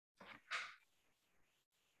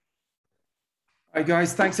Hi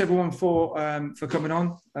guys, thanks everyone for coming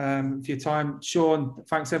on, for your time. Shaun,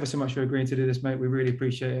 thanks ever so much for agreeing to do this, mate. We really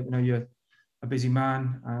appreciate it. We know you're a busy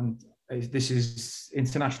man, and this is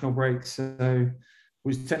international break, so it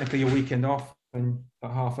was technically your weekend off, and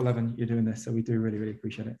at 11:30 you're doing this, so we do really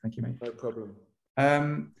appreciate it. Thank you, mate. No problem.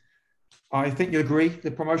 Um, I think you agree.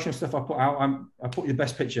 The promotional stuff I put out, I put you the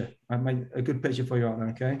best picture. I made a good picture for you out there,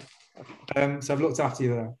 okay? So I've looked after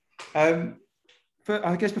you there.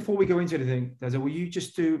 I guess before we go into anything, Deza, will you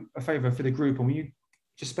just do a favour for the group, and will you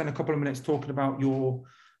just spend a couple of minutes talking about your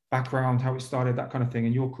background, how it started, that kind of thing,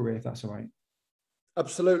 and your career, if that's all right?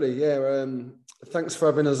 Absolutely, yeah. Thanks for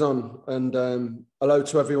having us on, and hello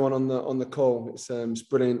to everyone on the call. It's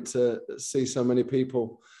brilliant to see so many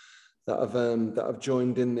people that have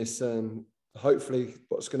joined in this. Hopefully,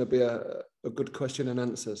 what's going to be a good question and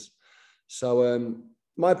answers. So,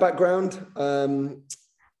 my background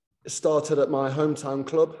started at my hometown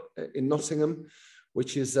club in Nottingham,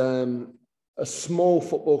 which is a small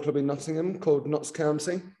football club in Nottingham called Notts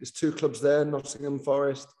County. There's two clubs there, Nottingham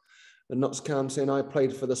Forest and Notts County, and I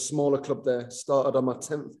played for the smaller club there. Started on my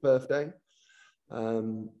 10th birthday.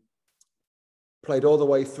 Played all the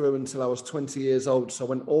way through until I was 20 years old. So I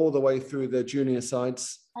went all the way through the junior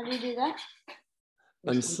sides. How do you do that?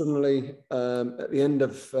 And suddenly, at the end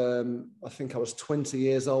of, I think I was 20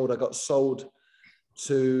 years old, I got sold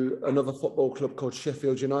to another football club called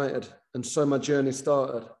Sheffield United. And so my journey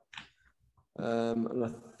started. And I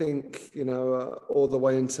think, all the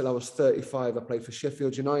way until I was 35, I played for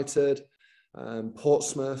Sheffield United,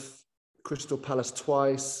 Portsmouth, Crystal Palace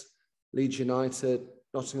twice, Leeds United,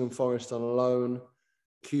 Nottingham Forest on loan,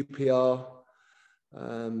 QPR.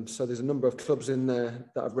 So there's a number of clubs in there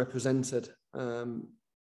that I've represented.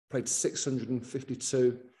 Played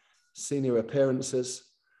 652 senior appearances.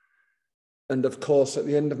 And of course, at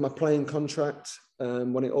the end of my playing contract,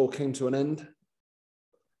 when it all came to an end,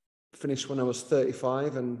 finished when I was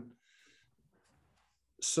 35 and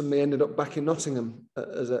suddenly ended up back in Nottingham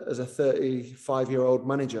as a 35-year-old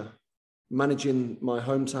manager, managing my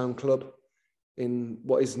hometown club in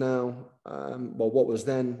what is now, what was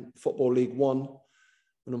then Football League One.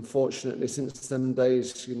 And unfortunately, since them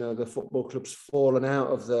days, the football club's fallen out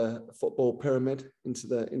of the football pyramid into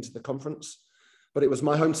the conference. But it was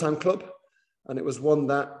my hometown club, and it was one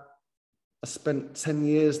that I spent 10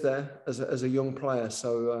 years there as a young player.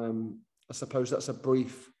 So I suppose that's a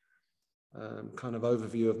brief kind of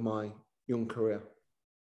overview of my young career.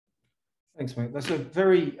 Thanks, mate. That's a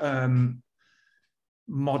very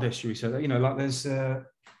modest, should we say that? Like there's,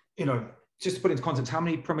 just to put it into context, how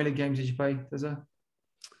many Premier League games did you play?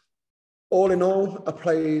 All in all, I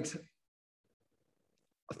played,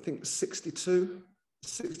 I think, 62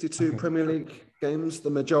 okay. Premier League games. The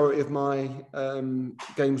majority of my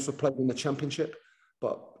games were played in the Championship.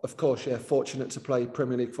 But of course, yeah, fortunate to play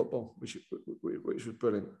Premier League football, which was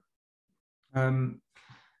brilliant.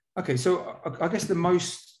 Okay, so I guess the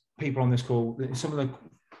most people on this call, some of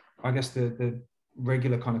the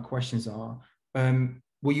regular kind of questions are,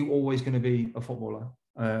 were you always going to be a footballer?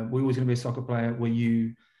 Were you always going to be a soccer player? Were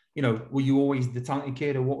you always the talented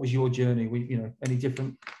kid, or what was your journey? Any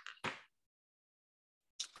different?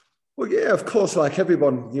 Well, yeah, of course, like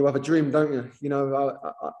everyone, you have a dream, don't you?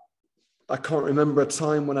 I can't remember a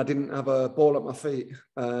time when I didn't have a ball at my feet.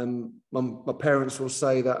 My parents will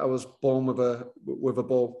say that I was born with a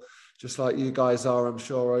ball, just like you guys are, I'm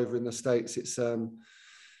sure, over in the States. It's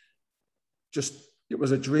it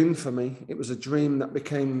was a dream for me. It was a dream that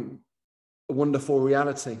became a wonderful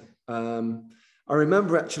reality. I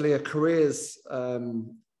remember actually a careers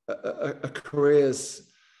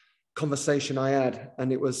conversation I had,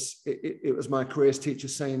 and it was my careers teacher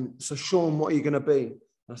saying, "So Shaun, what are you going to be?"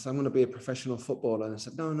 I said, "I'm going to be a professional footballer." And I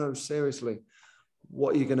said, No, seriously,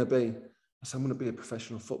 what are you going to be? I said, "I'm going to be a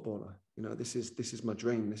professional footballer. This is my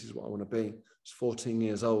dream. This is what I want to be." I was 14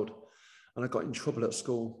 years old, and I got in trouble at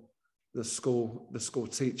school. The school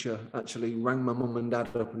teacher actually rang my mum and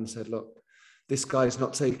dad up and said, "Look, this guy's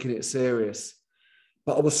not taking it serious."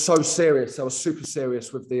 But I was so serious. I was super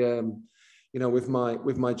serious with the,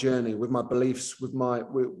 with my journey, with my beliefs, with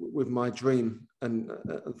my dream, and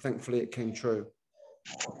thankfully it came true.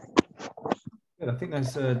 Yeah, I think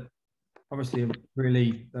that's obviously a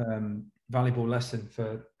really valuable lesson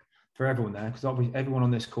for everyone there, because obviously everyone on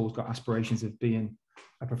this call's got aspirations of being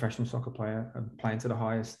a professional soccer player and playing to the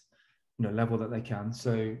highest level that they can.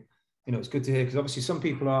 So it's good to hear, because obviously some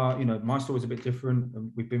people are, my story's a bit different,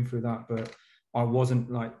 and we've been through that, but I wasn't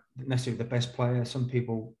like necessarily the best player. Some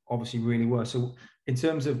people obviously really were. So in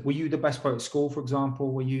terms of, were you the best player at school, for example?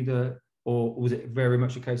 Or was it very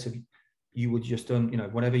much a case of you would just done,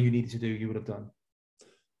 whatever you needed to do, you would have done?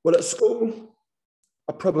 Well, at school,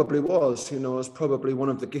 I probably was, I was probably one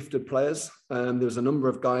of the gifted players. There was a number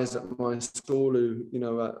of guys at my school who,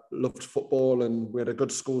 loved football, and we had a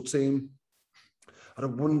good school team. I had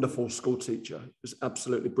a wonderful school teacher. He was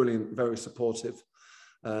absolutely brilliant, very supportive.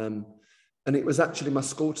 And it was actually my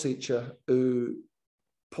school teacher who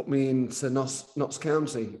put me into Notts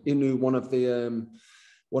County. He knew one of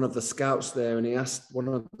the scouts there, and he asked one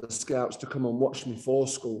of the scouts to come and watch me for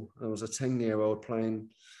school. I was a 10-year-old playing,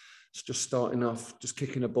 just starting off, just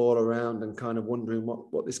kicking a ball around and kind of wondering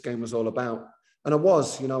what this game was all about. And I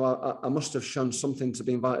was, I must have shown something to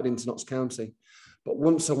be invited into Notts County. But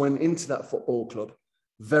once I went into that football club,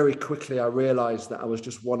 very quickly I realised that I was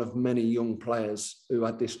just one of many young players who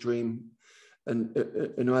had this dream and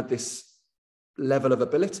who had this level of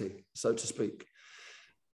ability, so to speak.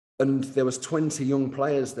 And there was 20 young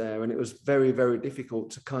players there, and it was very, very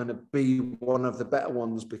difficult to kind of be one of the better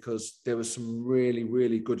ones, because there was some really,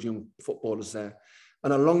 really good young footballers there.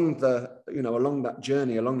 And along that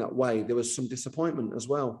journey, along that way, there was some disappointment as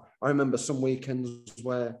well. I remember some weekends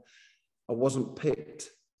where I wasn't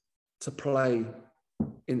picked to play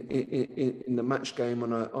in the match game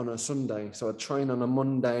on a Sunday. So I'd train on a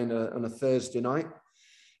Monday and on a Thursday night.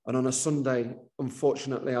 And on a Sunday,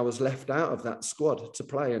 unfortunately, I was left out of that squad to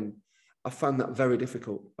play. And I found that very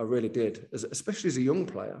difficult. I really did, especially as a young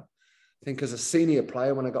player. I think as a senior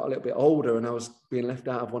player, when I got a little bit older and I was being left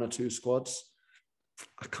out of one or two squads,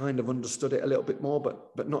 I kind of understood it a little bit more,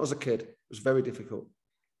 but not as a kid. It was very difficult.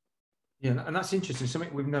 Yeah, and that's interesting.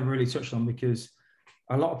 Something we've never really touched on, because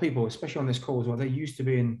a lot of people, especially on this call as well, they're used to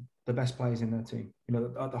being the best players in their team,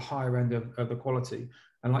 at the higher end of the quality.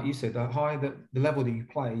 And like you said, the higher the level that you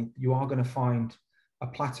play, you are going to find a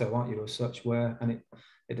plateau, aren't you, as such, and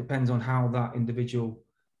it depends on how that individual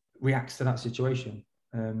reacts to that situation.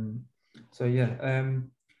 So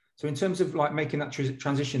in terms of like making that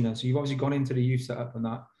transition then, so you've obviously gone into the youth setup and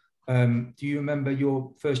that. Do you remember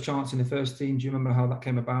your first chance in the first team? Do you remember how that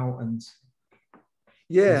came about? And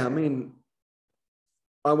yeah, I mean,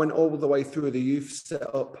 I went all the way through the youth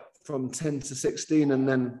setup from 10 to 16, and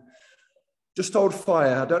then just hold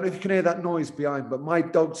fire. I don't know if you can hear that noise behind, but my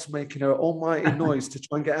dog's making an almighty noise to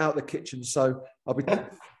try and get out of the kitchen. So I'll be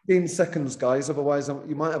 15 seconds, guys. Otherwise,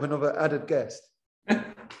 you might have another added guest.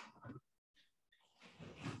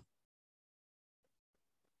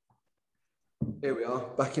 Here we are,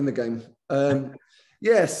 back in the game.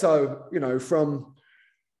 So,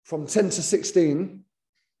 from 10 to 16,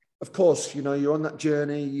 of course, you're on that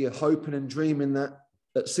journey. You're hoping and dreaming that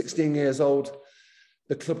at 16 years old,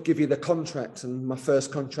 the club give you the contract, and my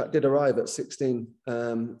first contract did arrive at 16.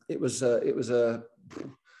 It was a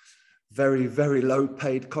very, very low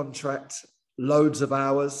paid contract, loads of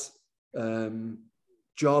hours,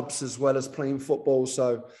 jobs as well as playing football.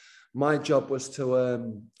 So my job was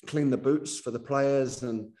to clean the boots for the players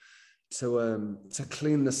and to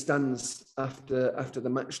clean the stands after the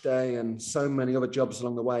match day, and so many other jobs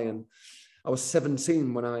along the way. And I was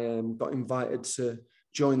 17 when I got invited to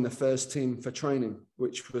join the first team for training,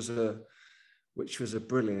 which was a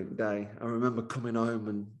brilliant day. I remember coming home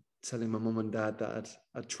and telling my mum and dad that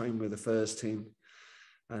I'd trained with the first team.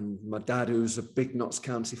 And my dad, who's a big Notts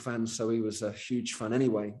County fan, so he was a huge fan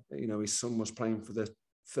anyway. His son was playing for the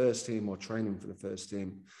first team or training for the first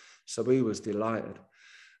team. So he was delighted.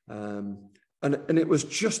 And it was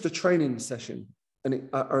just a training session. And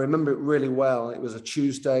I remember it really well. It was a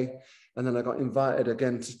Tuesday. And then I got invited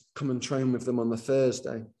again to come and train with them on the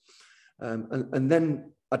Thursday. And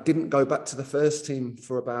then I didn't go back to the first team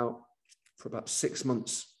for about 6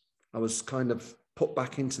 months. I was kind of put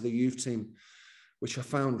back into the youth team, which I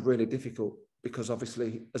found really difficult, because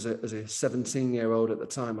obviously as a 17-year-old at the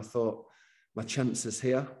time, I thought my chances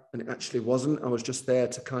here, and it actually wasn't. I was just there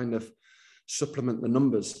to kind of supplement the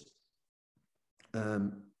numbers.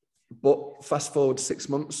 But fast forward 6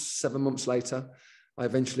 months, 7 months later, I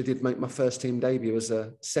eventually did make my first team debut as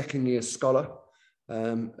a second-year scholar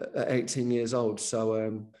at 18 years old.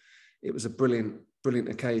 So it was a brilliant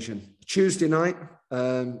occasion. Tuesday night,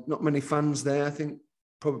 not many fans there. I think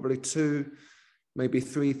probably 2,000, maybe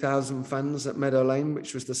 3,000 fans at Meadow Lane,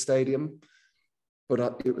 which was the stadium.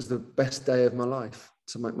 But it was the best day of my life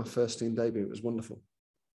to make my first team debut. It was wonderful.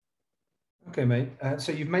 Okay, mate.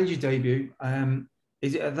 So you've made your debut.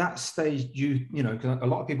 Is it at that stage because a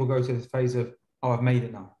lot of people go to the phase of, oh, I've made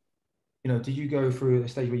it now. Did you go through a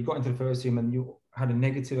stage where you got into the first team and you had a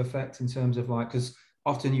negative effect in terms of because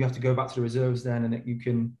often you have to go back to the reserves then, and you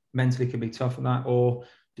can mentally be tough on that? Or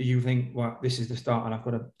do you think, well, this is the start and I've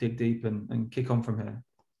got to dig deep and kick on from here?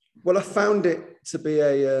 Well, I found it to be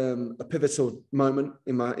a pivotal moment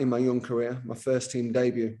in my young career. My first team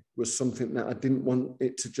debut was something that I didn't want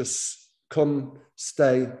it to just come,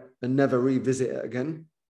 stay, and never revisit it again.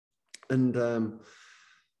 And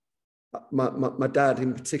my dad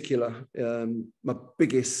in particular, my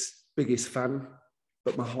biggest fan,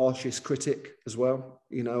 but my harshest critic as well.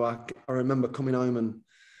 You know, I remember coming home and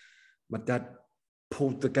my dad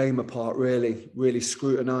pulled the game apart, really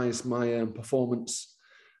scrutinised my performance.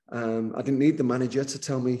 I didn't need the manager to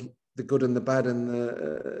tell me the good and the bad and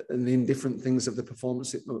the indifferent things of the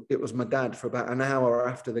performance. It was my dad for about an hour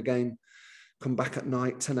after the game, come back at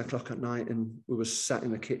night, 10 o'clock at night, and we were sat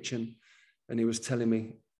in the kitchen and he was telling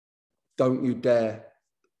me, don't you dare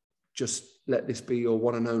just let this be your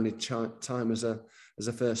one and only time as a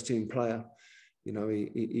first team player. You know,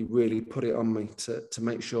 he really put it on me to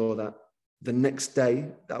make sure that the next day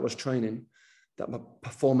that I was training, that my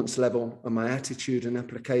performance level and my attitude and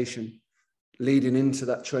application leading into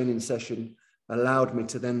that training session allowed me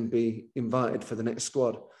to then be invited for the next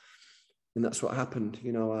squad. And that's what happened.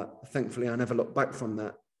 You know, thankfully, I never looked back from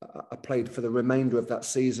that. I played for the remainder of that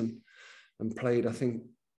season and played, I think,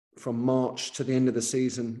 from March to the end of the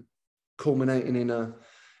season, culminating in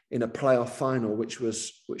a playoff final, which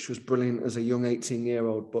was brilliant as a young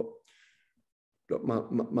 18-year-old. But look,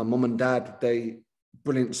 my mum and dad, they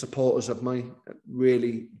brilliant supporters of me,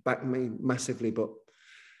 really backed me massively, but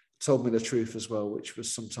told me the truth as well, which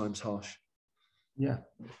was sometimes harsh. Yeah,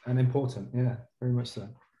 and important. Yeah, very much so.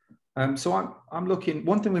 So I'm looking.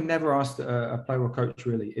 One thing we've never asked a player or coach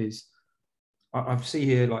really is, I see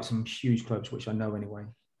here like some huge clubs, which I know anyway.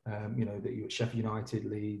 You know that you Sheffield United,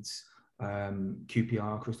 Leeds,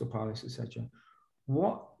 QPR, Crystal Palace, etc.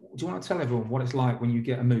 What do you want to tell everyone what it's like when you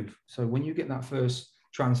get a move? So when you get that first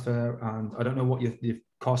transfer, and I don't know what your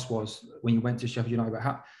cost was when you went to Sheffield United, but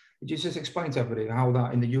how could you just explain to everybody how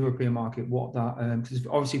that in the European market, what that because it's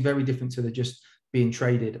obviously very different to the just being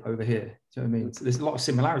traded over here. Do you know what I mean? So there's a lot of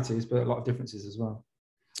similarities, but a lot of differences as well.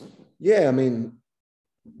 Yeah, I mean,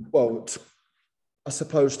 well, I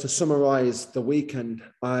suppose to summarise the weekend,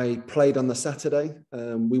 I played on the Saturday.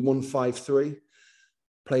 We won 5-3,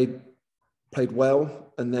 played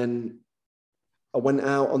well, and then I went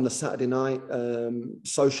out on the Saturday night,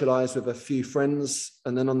 socialised with a few friends,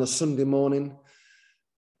 and then on the Sunday morning,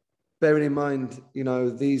 bearing in mind, you know,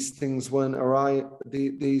 these things weren't around,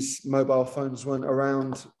 these mobile phones weren't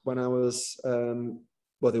around when I was,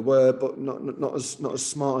 well, they were, but not as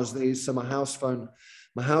smart as these. So my house phone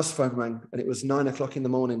rang, and it was 9 o'clock in the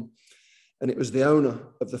morning, and it was the owner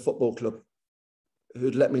of the football club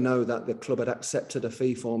who'd let me know that the club had accepted a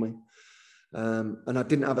fee for me, and I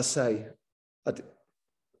didn't have a say.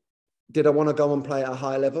 Did I want to go and play at a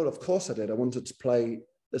high level? Of course I did. I wanted to play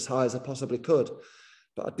as high as I possibly could.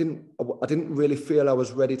 But I didn't really feel I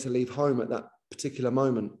was ready to leave home at that particular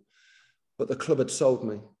moment. But the club had sold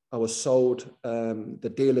me. I was sold.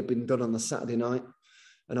 The deal had been done on the Saturday night,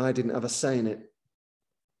 and I didn't have a say in it.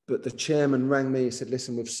 But the chairman rang me, said,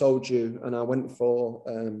 listen, we've sold you. And I went for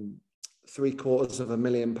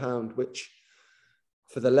 £750,000, which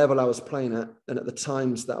for the level I was playing at, and at the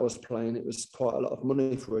times that I was playing, it was quite a lot of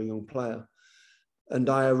money for a young player. And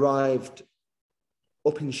I arrived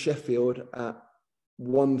up in Sheffield at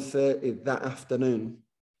 1:30 that afternoon,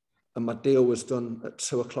 and my deal was done at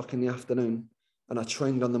 2 o'clock in the afternoon, and I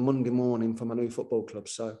trained on the Monday morning for my new football club.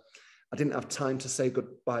 So I didn't have time to say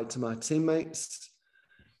goodbye to my teammates.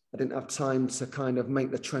 I didn't have time to kind of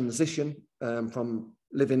make the transition from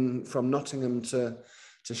living from Nottingham to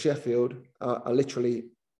Sheffield. I literally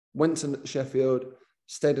went to Sheffield,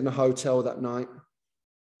 stayed in a hotel that night,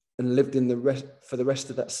 and lived for the rest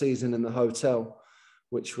of that season in the hotel,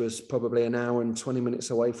 which was probably an hour and 20 minutes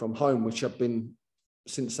away from home, which I've been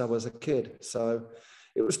since I was a kid. So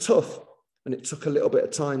it was tough, and it took a little bit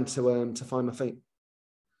of time to find my feet.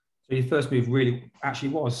 So your first move really actually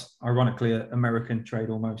was, ironically, an American trade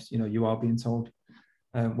almost, you know, you are being told.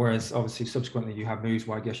 Whereas obviously subsequently you have moves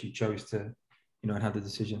where I guess you chose to, you know, and had the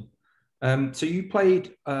decision. So you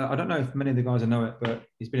played, I don't know if many of the guys know it, but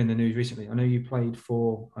he's been in the news recently. I know you played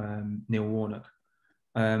for Neil Warnock.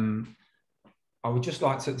 I would just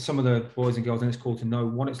like to, some of the boys and girls in this call to know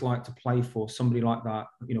what it's like to play for somebody like that.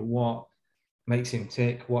 You know, what makes him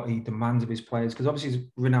tick, what he demands of his players. Because obviously he's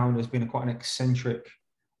renowned as being quite an eccentric,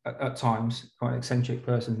 at times, quite an eccentric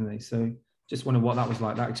person, isn't he? So just wonder what that was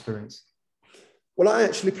like, that experience. Well, I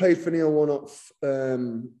actually played for Neil Warnock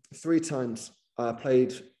 3 times.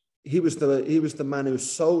 He was the man who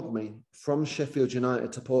sold me from Sheffield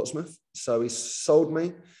United to Portsmouth. So he sold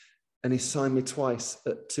me, and he signed me twice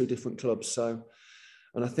at 2 different clubs. So,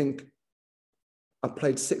 and I think I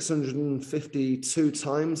played 652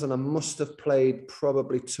 times, and I must have played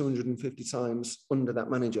probably 250 times under that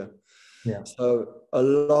manager. Yeah. So a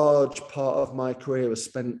large part of my career was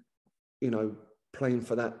spent playing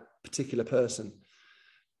for that particular person.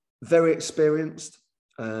 Very experienced,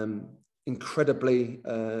 incredibly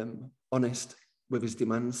honest with his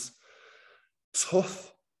demands,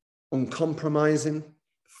 tough, uncompromising,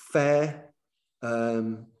 fair,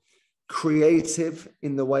 creative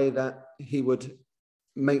in the way that he would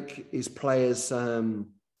make his players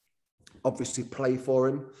obviously play for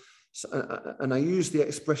him. So, and I use the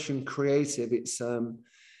expression creative. It's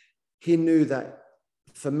he knew that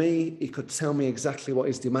for me, he could tell me exactly what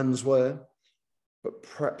his demands were, but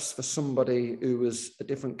perhaps for somebody who was a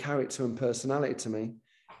different character and personality to me,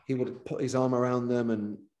 he would put his arm around them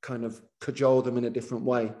and kind of cajole them in a different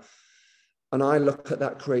way. And I look at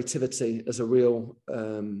that creativity as a real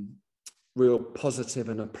positive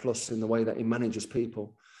and a plus in the way that he manages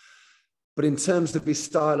people. But in terms of his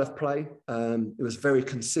style of play, it was very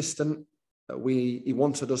consistent. He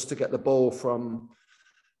wanted us to get the ball from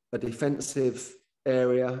a defensive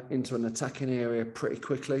area into an attacking area pretty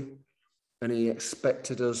quickly. And he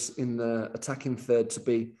expected us in the attacking third to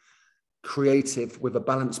be creative with a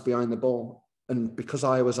balance behind the ball. And because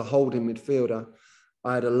I was a holding midfielder,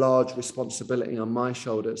 I had a large responsibility on my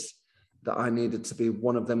shoulders that I needed to be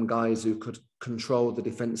one of them guys who could control the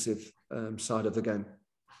defensive side of the game.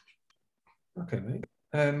 Okay, mate.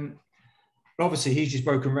 Obviously, he's just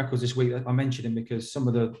broken records this week. I mentioned him because some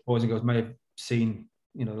of the boys and girls may have seen,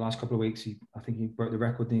 the last couple of weeks, I think he broke the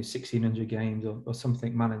record in 1,600 games or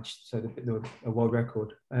something managed, so a world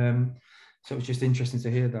record. So it's just interesting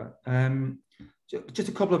to hear that. Just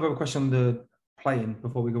a couple of other questions on the playing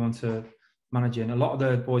before we go on to managing. A lot of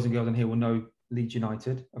the boys and girls in here will know Leeds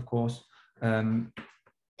United, of course.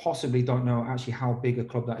 Possibly don't know actually how big a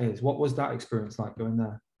club that is. What was that experience like going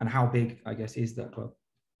there? And how big, I guess, is that club?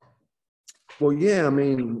 Well, yeah, I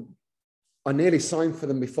mean, I nearly signed for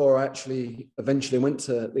them before I actually eventually went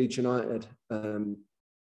to Leeds United. And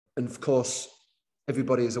of course,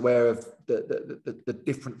 everybody is aware of the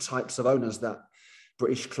different types of owners that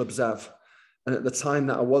British clubs have. And at the time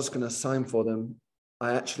that I was going to sign for them,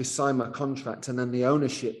 I actually signed my contract, and then the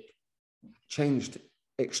ownership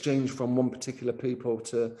exchanged from one particular people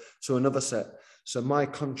to another set. So my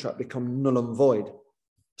contract became null and void.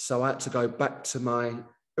 So I had to go back to my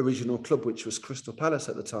original club, which was Crystal Palace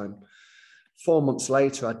at the time. 4 months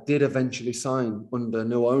later, I did eventually sign under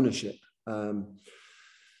new ownership.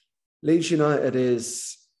 Leeds United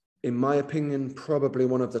is, in my opinion, probably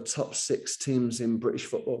one of the top 6 teams in British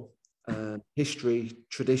football. History,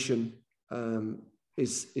 tradition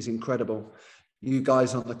is incredible. You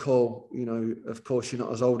guys on the call, of course, you're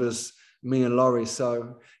not as old as me and Laurie,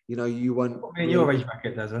 so you won't. I mean, your age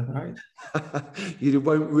bracket, Deza, right? You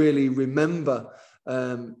won't really remember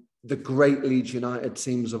the great Leeds United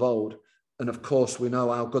teams of old, and of course, we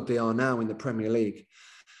know how good they are now in the Premier League.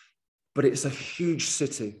 But it's a huge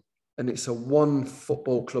city, and it's a one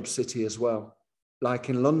football club city as well. Like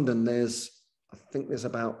in London, I think there's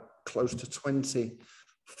about close to 20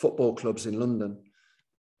 football clubs in London.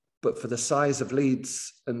 But for the size of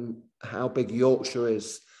Leeds and how big Yorkshire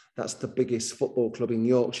is, that's the biggest football club in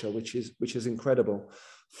Yorkshire, which is incredible.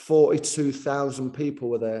 42,000 people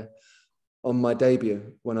were there on my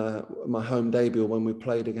debut, my home debut when we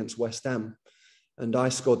played against West Ham. And I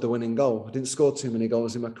scored the winning goal. I didn't score too many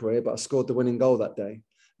goals in my career, but I scored the winning goal that day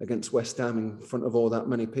against West Ham in front of all that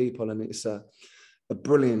many people. And it's a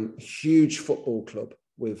brilliant, huge football club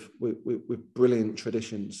with brilliant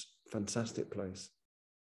traditions. Fantastic place.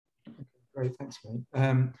 Great, thanks, mate.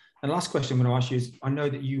 And the last question I'm going to ask you is, I know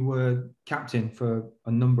that you were captain for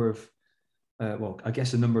a number of, a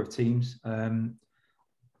number of teams. Were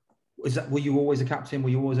you always a captain? Were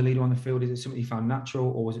you always a leader on the field? Is it something you found natural,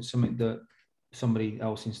 or was it something that somebody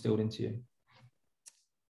else instilled into you?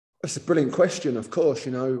 That's a brilliant question. Of course,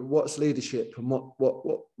 what's leadership and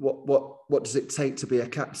what does it take to be a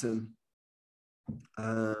captain?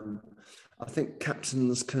 I think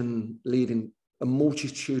captains can lead in a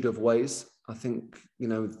multitude of ways. I think,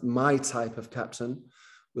 my type of captain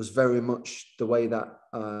was very much the way that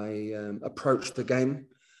I approached the game,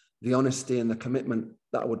 the honesty and the commitment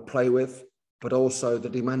that I would play with, but also the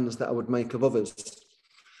demands that I would make of others.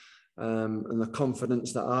 And the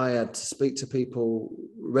confidence that I had to speak to people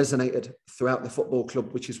resonated throughout the football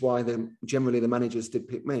club, which is why generally the managers did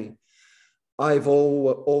pick me. I've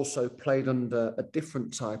also played under a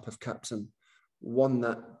different type of captain, one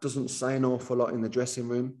that doesn't say an awful lot in the dressing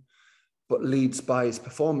room, but leads by his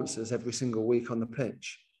performances every single week on the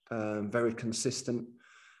pitch, very consistent.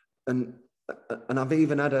 And I've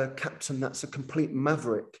even had a captain that's a complete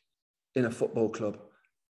maverick in a football club.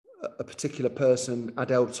 A particular person,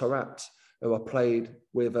 Adel Taarabt, who I played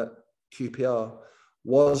with at QPR,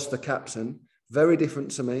 was the captain, very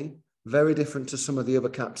different to me, very different to some of the other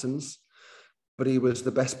captains, but he was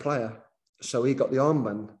the best player. So he got the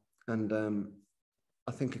armband. And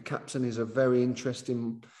I think a captain is a very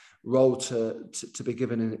interesting role to be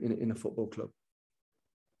given in a football club.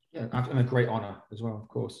 Yeah, and a great honour as well, of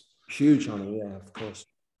course. Huge honour, yeah, of course.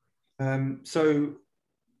 So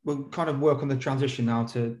we'll kind of work on the transition now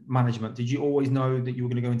to management. Did you always know that you were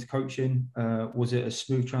going to go into coaching? Was it a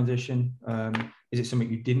smooth transition? Is it something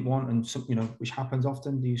you didn't want, and some, which happens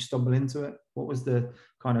often? Do you stumble into it? What was the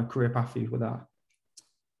kind of career path for you with that?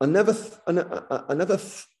 I never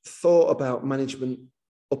thought about management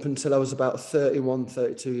up until I was about 31,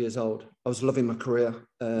 32 years old. I was loving my career.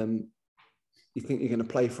 You think you're going to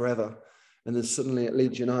play forever, and then suddenly at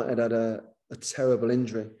Leeds United I had a terrible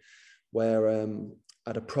injury where I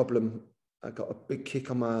had a problem. I got a big kick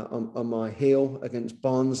on my heel against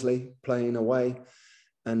Barnsley playing away,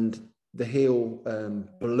 and the heel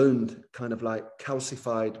ballooned, kind of like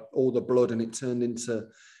calcified all the blood, and it turned into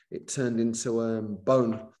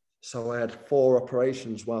bone. So I had 4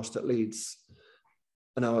 operations whilst at Leeds,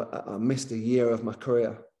 and I missed a year of my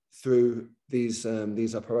career through these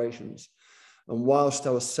operations. And whilst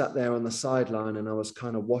I was sat there on the sideline and I was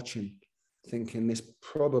kind of watching, thinking this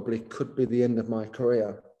probably could be the end of my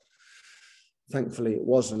career. Thankfully, it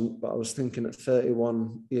wasn't. But I was thinking at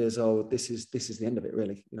 31 years old, this is the end of it,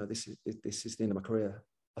 really. This is the end of my career.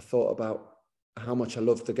 I thought about how much I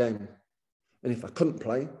loved the game, and if I couldn't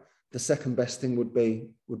play, the second best thing would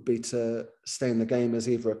be to stay in the game as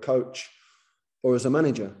either a coach or as a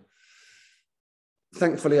manager.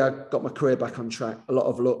 Thankfully, I got my career back on track. A lot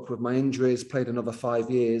of luck with my injuries, played another 5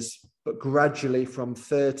 years, but gradually from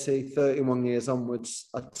 31 years onwards,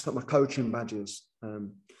 I took my coaching badges.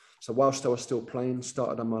 So whilst I was still playing,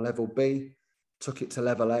 started on my level B, took it to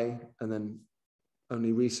level A, and then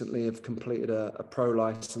only recently have completed a pro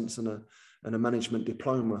license and a management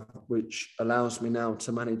diploma, which allows me now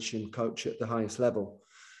to manage and coach at the highest level,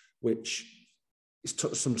 which it's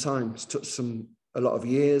took some time. It's took a lot of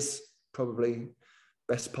years, probably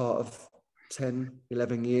best part of 10,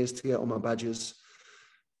 11 years to get all my badges.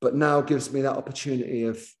 But now gives me that opportunity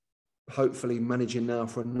of hopefully managing now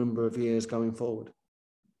for a number of years going forward.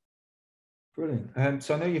 Brilliant.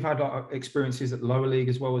 So I know you've had experiences at lower league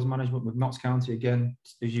as well as management with Notts County, again,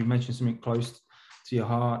 as you mentioned, something close to your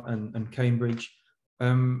heart, and Cambridge.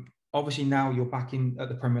 Obviously now you're back at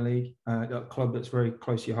the Premier League, a club that's very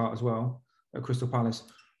close to your heart as well, at Crystal Palace.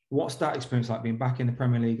 What's that experience like, being back in the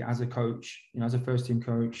Premier League as a coach, as a first team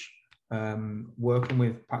coach, working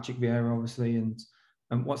with Patrick Vieira, obviously, and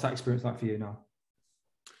what's that experience like for you now?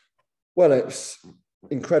 Well, it's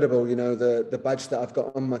incredible. The badge that I've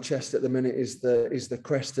got on my chest at the minute is the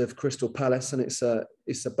crest of Crystal Palace, and it's a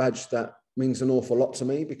badge that means an awful lot to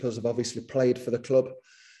me because I've obviously played for the club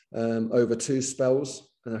over 2 spells,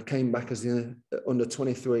 and I came back as the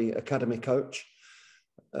under-23 academy coach.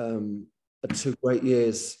 Had 2 great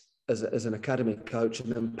years as an academy coach,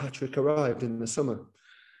 and then Patrick arrived in the summer,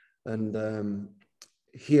 and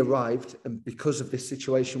he arrived, and because of this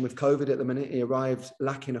situation with COVID at the minute, he arrived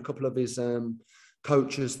lacking a couple of his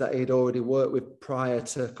coaches that he'd already worked with prior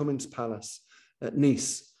to coming to Palace at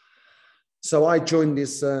Nice. So I joined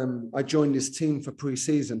his team for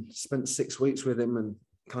pre-season, spent 6 weeks with him, and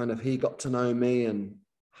kind of he got to know me and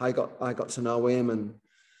I got to know him, and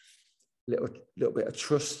little bit of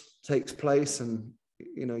trust takes place, and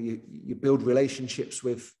you build relationships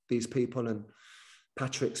with these people, and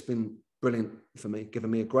Patrick's been brilliant for me,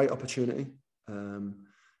 giving me a great opportunity.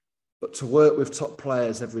 But to work with top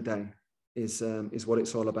players every day is what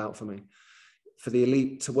it's all about for me. For the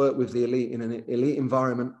elite, to work with the elite in an elite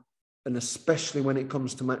environment, and especially when it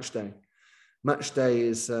comes to match day. Match day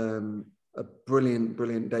is a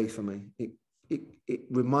brilliant day for me. It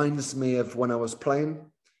reminds me of when I was playing.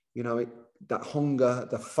 That hunger,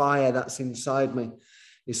 the fire that's inside me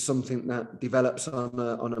is something that develops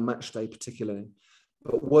on a match day particularly.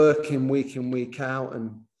 But working week in, week out,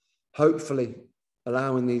 and hopefully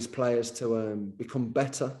allowing these players to become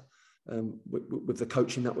better with the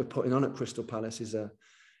coaching that we're putting on at Crystal Palace is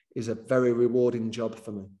a very rewarding job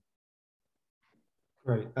for me.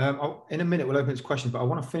 Great. In a minute, we'll open this question, but I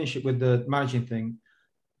want to finish it with the managing thing.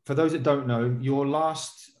 For those that don't know, your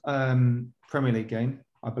last Premier League game,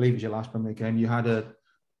 I believe it's your last Premier League game, you had a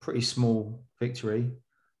pretty small victory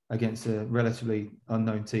against a relatively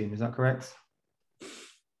unknown team. Is that correct?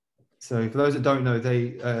 So for those that don't know,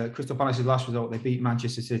 Crystal Palace's last result, they beat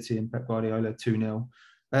Manchester City and Pep Guardiola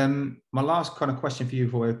 2-0. My last kind of question for you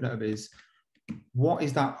before we open it up is, what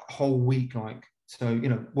is that whole week like? So,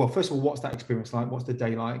 well, first of all, what's that experience like? What's the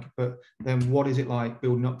day like? But then what is it like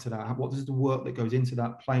building up to that? What is the work that goes into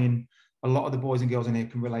that, playing a lot of the boys and girls in here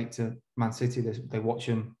can relate to Man City. They watch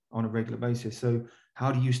them on a regular basis. So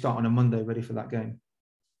how do you start on a Monday ready for that game?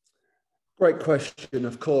 Great question.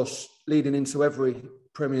 Of course, leading into every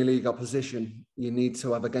Premier League opposition, you need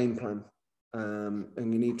to have a game plan,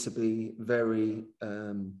 and you need to be very,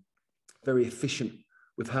 very efficient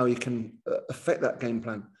with how you can affect that game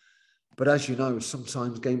plan. But as you know,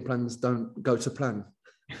 sometimes game plans don't go to plan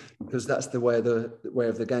because that's the way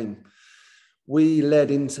of the game. We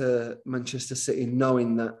led into Manchester City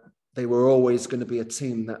knowing that they were always going to be a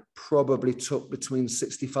team that probably took between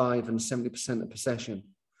 65 and 70% of possession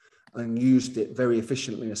and used it very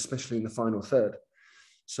efficiently, especially in the final third.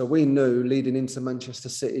 So we knew leading into Manchester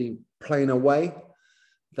City playing away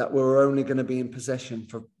that we were only going to be in possession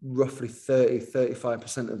for roughly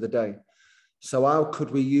 35% of the day. So how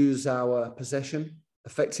could we use our possession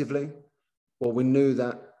effectively? Well, we knew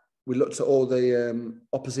that we looked at all the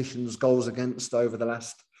opposition's goals against over the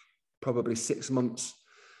last probably 6 months.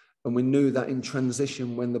 And we knew that in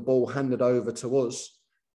transition, when the ball handed over to us,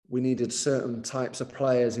 we needed certain types of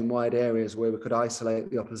players in wide areas where we could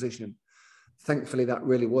isolate the opposition. Thankfully, that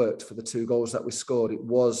really worked for the 2 goals that we scored. It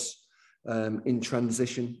was in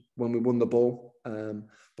transition when we won the ball.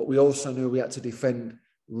 But we also knew we had to defend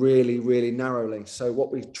really, really narrowly. So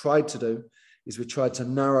what we tried to do is we tried to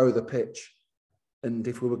narrow the pitch. And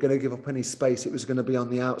if we were going to give up any space, it was going to be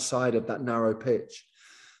on the outside of that narrow pitch.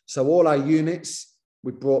 So all our units,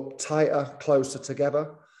 we brought tighter, closer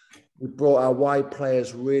together. We brought our wide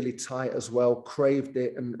players really tight as well, craved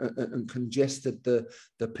it and congested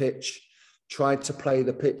the pitch, tried to play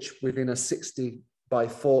the pitch within a 60 by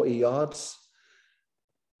 40 yards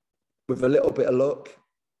with a little bit of luck,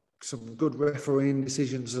 some good refereeing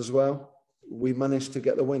decisions as well. We managed to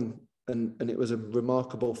get the win, and it was a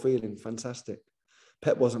remarkable feeling, fantastic.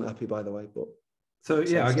 Pep wasn't happy, by the way, but so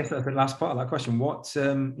yeah, I guess that's the last part of that question. What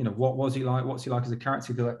what was he like? What's he like as a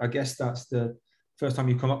character? Because I guess that's the first time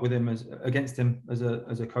you come up with him against him as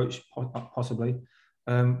a coach, possibly.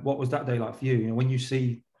 What was that day like for you? You know, when you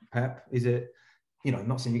see Pep, is it, I'm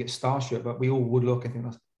not saying you get starstruck, but we all would look and think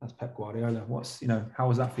that's Pep Guardiola. How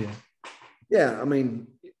was that for you? Yeah, I mean,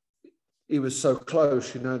 he was so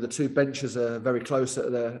close. The 2 benches are very close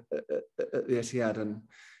at the Etihad, and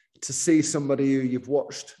to see somebody who you've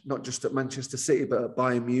watched, not just at Manchester City, but at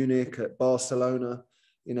Bayern Munich, at Barcelona,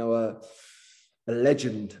 a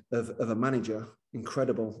legend of a manager,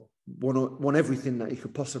 incredible, won everything that you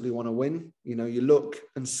could possibly want to win. You look,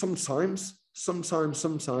 and sometimes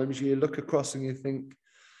you look across and you think,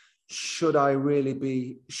 should I really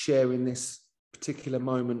be sharing this particular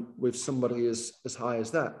moment with somebody as high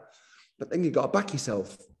as that? But then you've got to back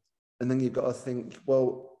yourself. And then you've got to think,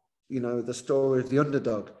 well, the story of the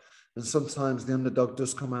underdog. And sometimes the underdog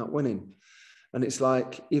does come out winning. And it's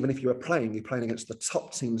like, even if you're playing against the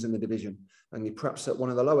top teams in the division, and you're perhaps at one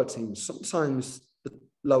of the lower teams, sometimes the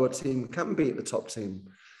lower team can beat the top team.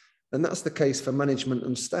 And that's the case for management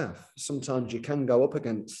and staff. Sometimes you can go up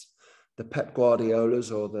against the Pep Guardiolas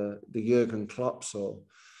or the Jurgen Klopps, or,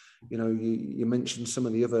 you mentioned some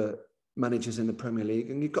of the other managers in the Premier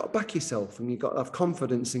League, and you've got to back yourself, and you've got to have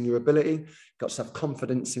confidence in your ability. You've got to have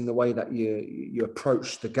confidence in the way that you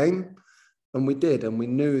approach the game. And we did, and we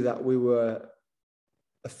knew that we were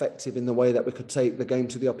effective in the way that we could take the game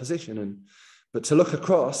to the opposition. But to look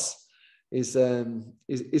across is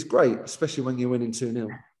great, especially when you're winning 2-0.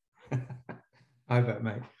 I bet,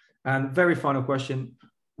 mate. And very final question: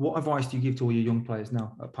 what advice do you give to all your young players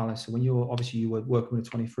now at Palace? So when you were working with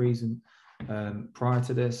the 23s, and prior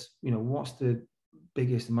to this, what's the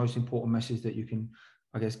biggest and most important message that you can,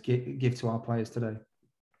 I guess, give to our players today?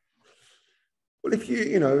 Well, if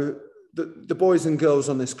the boys and girls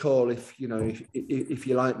on this call, if you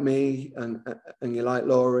like me and you like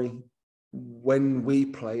Laurie, when we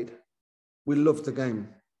played, we loved the game.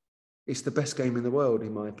 It's the best game in the world,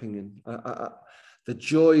 in my opinion. The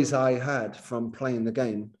joys I had from playing the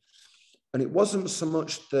game, and it wasn't so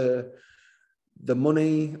much the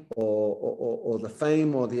money or the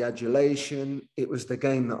fame or the adulation. It was the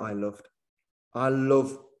game that I loved. I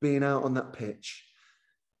love being out on that pitch,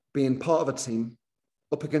 being part of a team,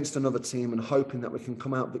 up against another team, and hoping that we can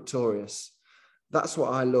come out victorious. That's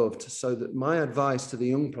what I loved. So that my advice to the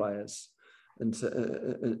young players and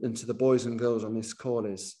to the boys and girls on this call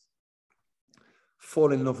is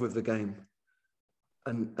fall in love with the game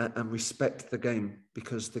and respect the game,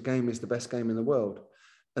 because the game is the best game in the world.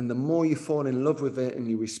 And the more you fall in love with it and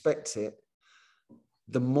you respect it,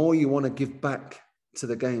 the more you want to give back to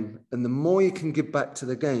the game. And the more you can give back to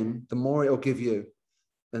the game, the more it'll give you.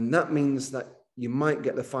 And that means that you might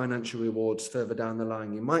get the financial rewards further down the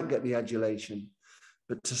line. You might get the adulation.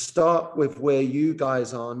 But to start with where you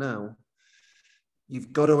guys are now,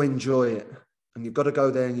 you've got to enjoy it, and you've got to go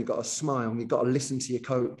there and you've got to smile, and you've got to listen to your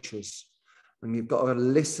coaches, and you've got to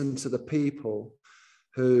listen to the people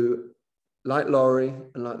who, like Laurie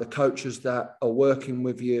and like the coaches that are working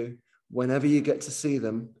with you, whenever you get to see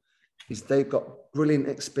them, is they've got brilliant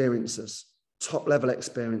experiences, top level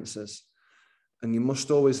experiences. And you must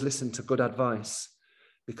always listen to good advice,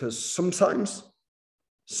 because sometimes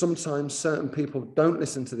certain people don't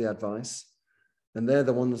listen to the advice, and they're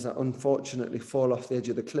the ones that unfortunately fall off the edge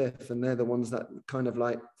of the cliff, and they're the ones that kind of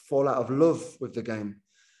like fall out of love with the game.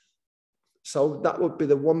 So that would be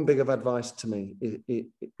the one bit of advice to me,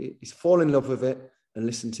 is fall in love with it and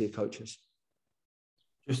listen to your coaches.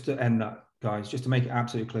 Just to end that, guys, just to make it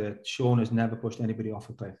absolutely clear, Shaun has never pushed anybody off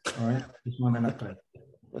a cliff. All right, just want to make that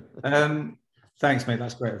clear. Thanks, mate.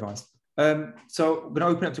 That's great advice. So we're going to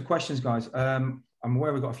open up to questions, guys. I'm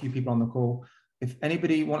aware we've got a few people on the call. If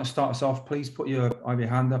anybody want to start us off, please put either your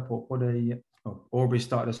hand up or put Aubrey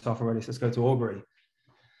started us off already. So let's go to Aubrey.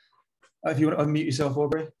 If you want to unmute yourself,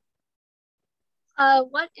 Aubrey.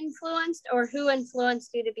 What influenced or who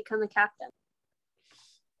influenced you to become a captain?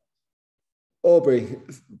 Aubrey,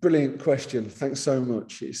 brilliant question. Thanks so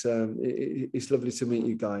much. It's lovely to meet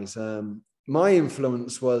you guys. My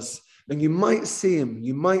influence was, and you might see him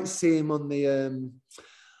on the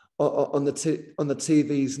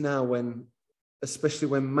TVs now, especially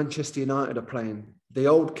when Manchester United are playing. The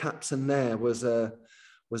old captain there was a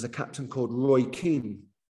captain called Roy Keane,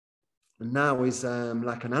 and now he's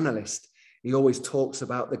like an analyst. He always talks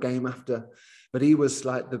about the game after, but he was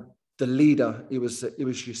like the leader. He was your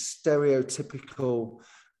stereotypical,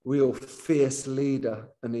 real fierce leader.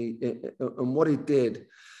 And what he did,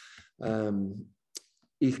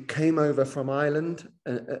 he came over from Ireland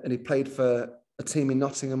and he played for a team in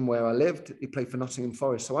Nottingham where I lived. He played for Nottingham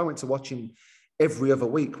Forest. So I went to watch him every other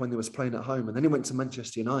week when he was playing at home. And then he went to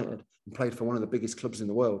Manchester United and played for one of the biggest clubs in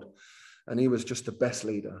the world. And he was just the best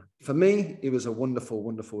leader. For me, he was a wonderful,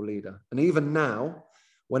 wonderful leader. And even now,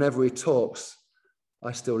 whenever he talks,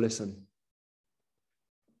 I still listen.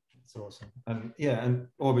 That's awesome. And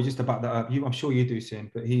Aubrey, just about that, I'm sure you do see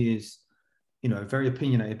him, but he is, very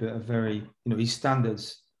opinionated, but a very, his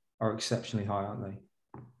standards are exceptionally high, aren't they?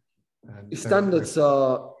 His standards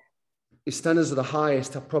are the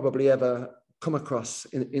highest I've probably ever come across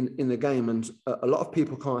in the game. And a lot of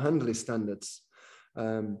people can't handle his standards.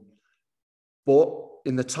 But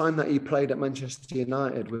in the time that he played at Manchester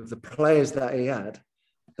United, with the players that he had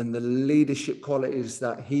and the leadership qualities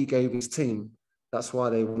that he gave his team, that's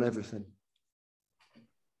why they won everything.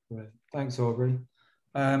 Great. Thanks, Aubrey.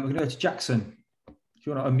 We're going to go to Jackson. If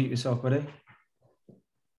you want to unmute yourself, buddy.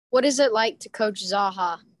 What is it like to coach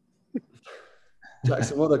Zaha?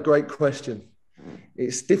 Jackson, what a great question.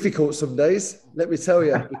 It's difficult some days, let me tell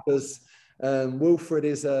you, because Wilfred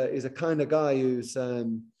is a kind of guy who's...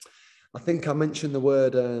 I think I mentioned the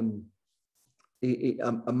word a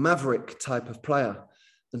maverick type of player.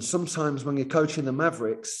 And sometimes when you're coaching the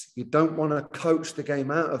Mavericks, you don't want to coach the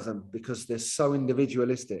game out of them because they're so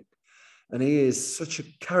individualistic. And he is such a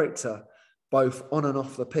character, both on and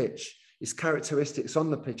off the pitch. His characteristics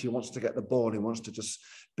on the pitch, he wants to get the ball. He wants to just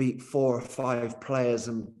beat 4 or 5 players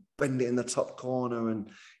and bend it in the top corner. And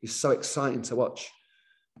he's so exciting to watch.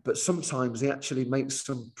 But sometimes he actually makes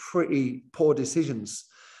some pretty poor decisions.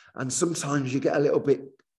 And sometimes you get a little bit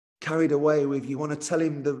carried away with, you want to tell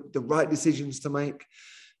him the right decisions to make,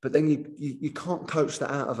 but then you can't coach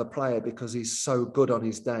that out of a player because he's so good on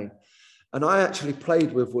his day. And I actually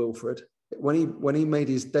played with Wilfred when he made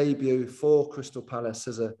his debut for Crystal Palace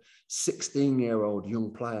as a 16-year-old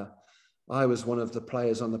young player. I was one of the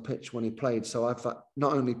players on the pitch when he played. So I've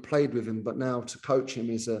not only played with him, but now to coach him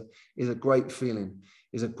is a great feeling.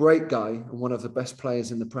 He's a great guy and one of the best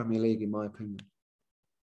players in the Premier League, in my opinion.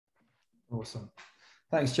 Awesome.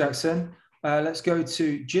 Thanks, Jackson. Let's go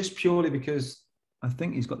to, just purely because I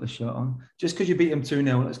think he's got the shirt on, just because you beat him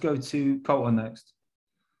 2-0, let's go to Colton next.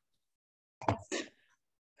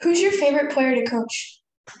 Who's your favorite player to coach?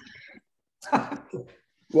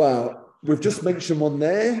 Well, we've just mentioned one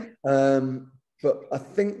there, but I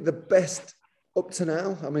think the best up to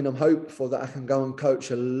now, I mean, I'm hopeful that I can go and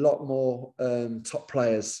coach a lot more top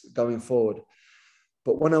players going forward.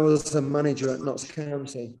 But when I was a manager at Notts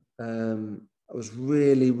County, I was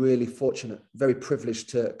really, really fortunate, very privileged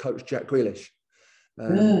to coach Jack Grealish.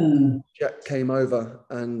 Jack came over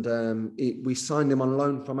and we signed him on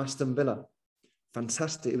loan from Aston Villa.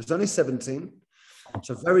 Fantastic. He was only 17,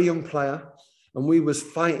 so a very young player. And we was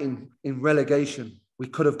fighting in relegation. We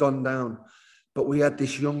could have gone down, but we had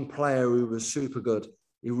this young player who was super good.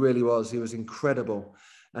 He really was. He was incredible.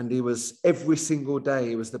 And he was, every single day,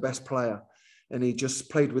 he was the best player. and he just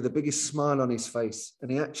played with the biggest smile on his face, and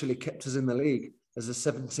he actually kept us in the league as a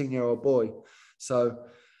 17-year-old boy. So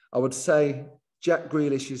I would say Jack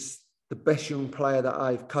Grealish is the best young player that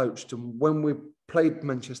I've coached. And when we played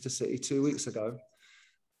Manchester City 2 weeks ago,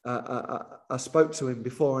 I spoke to him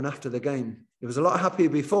before and after the game. He was a lot happier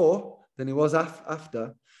before than he was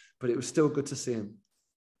after, but it was still good to see him.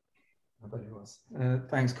 I bet it was.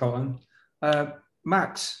 Thanks, Colin.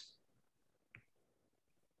 Max.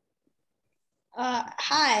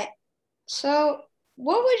 Hi. So,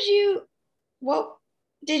 what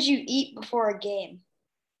did you eat before a game?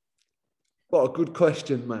 What a good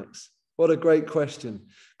question, Max. What a great question.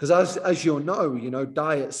 Because as you'll know,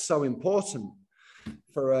 diet's so important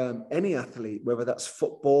for any athlete, whether that's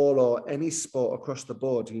football or any sport across the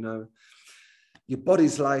board. Your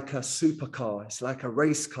body's like a supercar. It's like a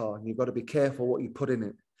race car, and you've got to be careful what you put in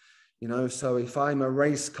it. So if I'm a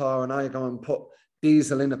race car and I go and put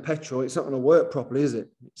diesel in a petrol, it's not going to work properly, is it?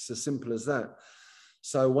 It's as simple as that.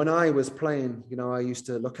 So when I was playing, I used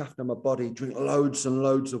to look after my body, drink loads and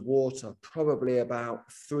loads of water, probably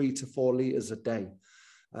about 3 to 4 liters a day.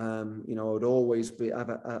 I would always have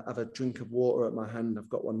a drink of water at my hand. I've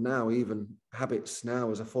got one now, even habits now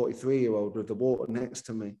as a 43-year-old with the water next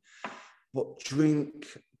to me. But drink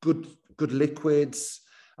good liquids.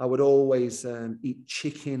 I would always eat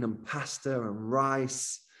chicken and pasta and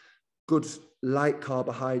rice, good light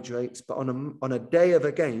carbohydrates. But on a day of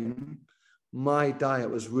a game, my diet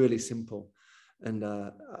was really simple, and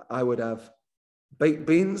I would have baked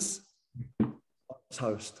beans,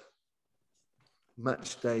 toast,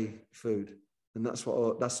 match day food, and that's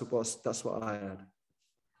what I had.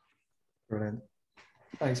 Brilliant.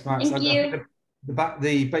 Thanks, Max. Thank you.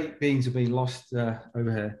 The baked beans have been lost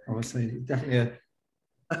over here. Obviously, definitely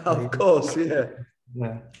Of course, yeah.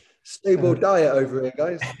 Yeah. Stable diet over here,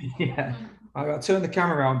 guys. Yeah. I'll turn the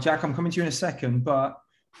camera around. Jack, I'm coming to you in a second, but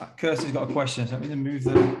Kirsty's got a question, so let me move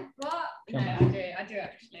the... What? No, I do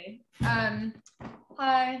actually.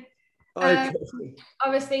 Hi.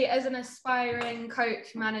 Obviously, as an aspiring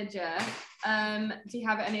coach manager, do you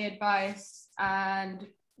have any advice? And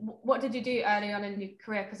what did you do early on in your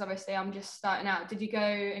career? Because obviously I'm just starting out. Did you go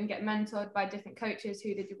and get mentored by different coaches?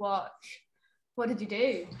 Who did you watch? What did you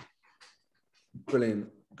do? Brilliant.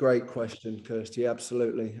 Great question, Kirsty.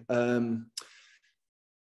 Absolutely.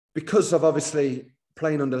 Because of obviously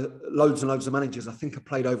playing under loads and loads of managers, I think I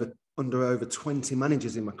played under over 20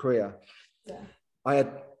 managers in my career. Yeah. I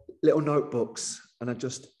had little notebooks, and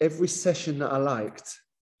every session that I liked,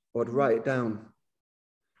 I'd write it down.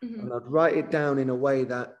 Mm-hmm. And I'd write it down in a way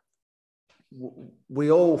that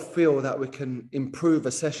we all feel that we can improve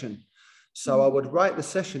a session. So I would write the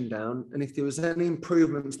session down, and if there was any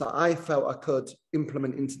improvements that I felt I could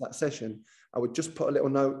implement into that session, I would just put a little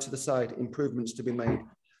note to the side, improvements to be made.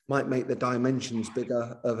 Might make the dimensions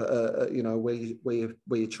bigger of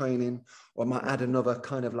where you're training, or I might add another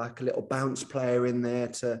kind of like a little bounce player in there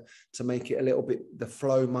to make it a little bit, the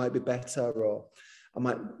flow might be better, or I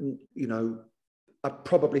might, I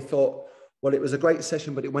probably thought, well, it was a great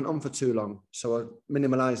session, but it went on for too long, so I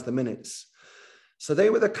minimalized the minutes. So they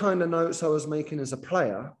were the kind of notes I was making as a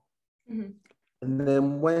player. Mm-hmm. And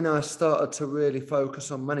then when I started to really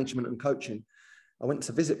focus on management and coaching, I went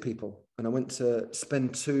to visit people, and I went to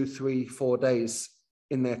spend 2, 3, 4 days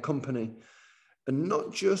in their company, and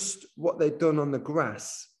not just what they'd done on the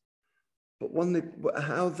grass, but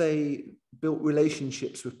how they built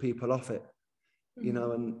relationships with people off it,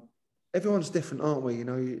 mm-hmm. And everyone's different, aren't we?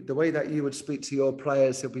 The way that you would speak to your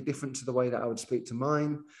players, it'll be different to the way that I would speak to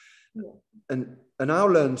mine. Yeah. And I'll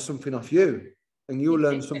learn something off you, and you'll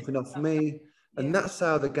learn something off me. And that's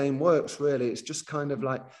how the game works, really. It's just kind of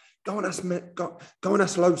like, go and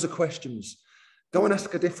ask loads of questions. Go and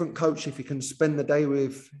ask a different coach if you can spend the day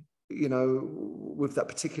with that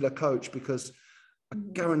particular coach, because I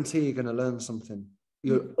guarantee you're going to learn something.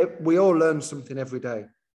 We all learn something every day.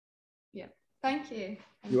 Yeah. Thank you.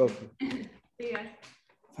 You're welcome. See you guys.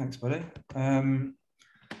 Thanks, buddy.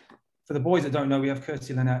 For the boys that don't know, we have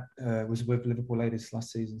Kirsty Lynette, was with Liverpool Ladies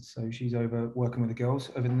last season. So she's over working with the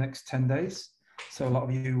girls over the next 10 days. So a lot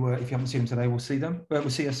of you, if you haven't seen them today, we'll see them. We'll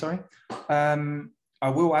see her, sorry. I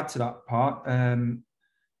will add to that part.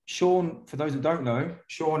 Shaun, for those that don't know,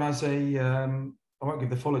 Shaun has I won't give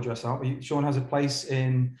the full address out, but Shaun has a place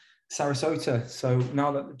in Sarasota. So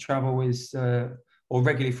now that the travel is, or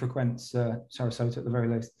regularly frequents Sarasota at the very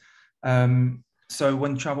least. So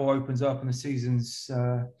when travel opens up and the season's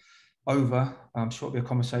over, I'm sure it'll be a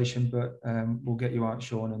conversation, but we'll get you out,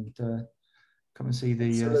 Shaun, and come and see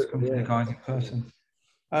the guys in person.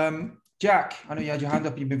 Jack, I know you had your hand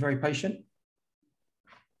up. You've been very patient.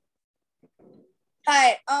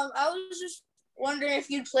 Hi. I was just wondering if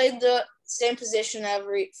you played the same position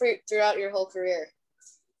throughout your whole career.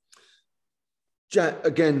 Jack,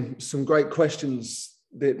 again, some great questions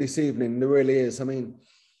this evening. There really is. I mean,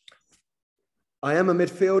 I am a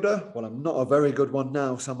midfielder. Well, I'm not a very good one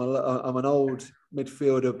now, so I'm an old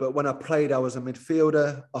midfielder. But when I played, I was a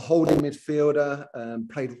midfielder, a holding midfielder,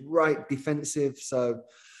 played right defensive. So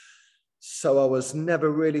I was never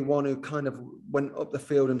really one who kind of went up the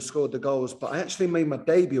field and scored the goals. But I actually made my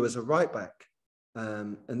debut as a right back.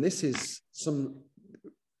 And this is some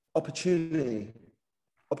opportunity.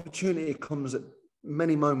 Opportunity comes at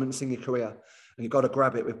many moments in your career, and you've got to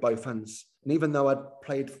grab it with both hands. And even though I'd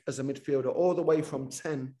played as a midfielder all the way from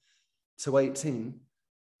 10 to 18,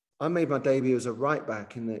 I made my debut as a right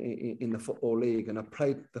back in the Football League, and I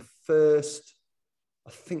played the first,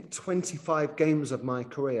 I think, 25 games of my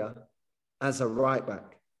career as a right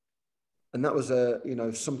back. And that was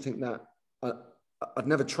something that I'd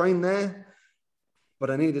never trained there,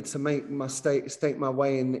 but I needed to make my stake my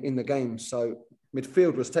way in the game. So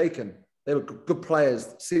midfield was taken. They were good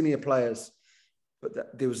players, senior players,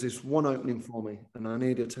 but there was this one opening for me, and I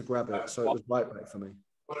needed to grab it. So it was right back for me.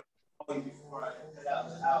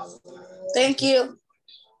 Thank you.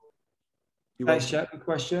 Thanks, Jack. Good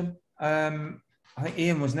question. I think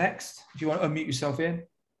Ian was next. Do you want to unmute yourself, Ian?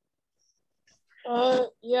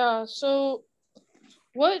 Yeah. So,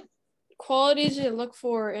 what qualities do you look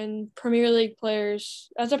for in Premier League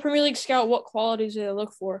players? As a Premier League scout, what qualities do you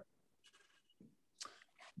look for?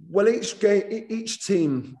 Well, each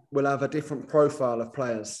team will have a different profile of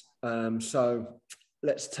players. So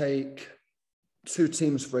let's take two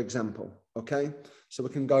teams, for example, okay? So we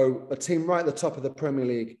can go a team right at the top of the Premier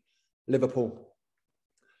League, Liverpool.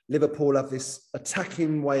 Liverpool have this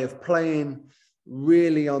attacking way of playing,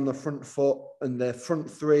 really on the front foot, and their front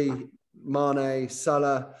three, Mane,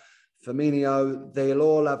 Salah, Firmino, they'll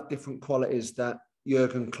all have different qualities that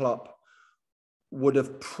Jurgen Klopp would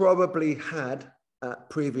have probably had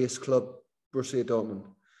at previous club, Borussia Dortmund.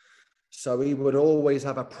 So he would always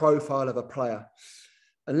have a profile of a player.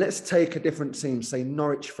 And let's take a different team, say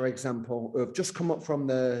Norwich, for example, who have just come up from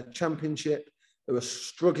the Championship, who are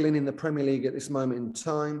struggling in the Premier League at this moment in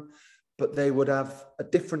time, but they would have a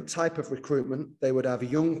different type of recruitment. They would have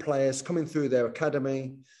young players coming through their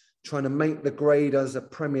academy, trying to make the grade as a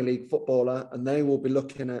Premier League footballer, and they will be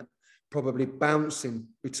looking at probably bouncing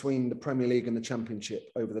between the Premier League and the Championship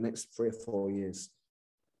over the next 3 or 4 years.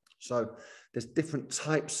 So there's different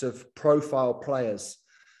types of profile players.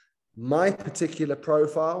 My particular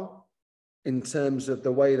profile, in terms of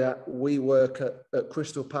the way that we work at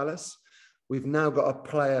Crystal Palace, we've now got a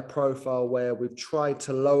player profile where we've tried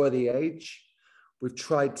to lower the age. We've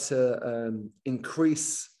tried to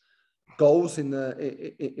increase goals in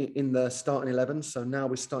the starting 11. So now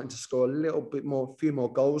we're starting to score a few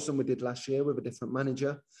more goals than we did last year with a different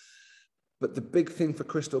manager. But the big thing for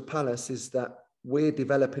Crystal Palace is that we're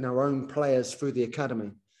developing our own players through the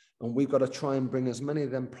academy, and we've got to try and bring as many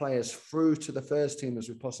of them players through to the first team as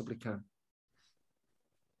we possibly can.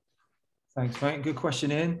 Thanks, mate. Good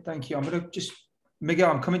question, Ian. Thank you. I'm going to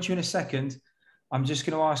Miguel, I'm coming to you in a second. I'm just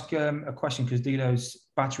going to ask a question because Dilo's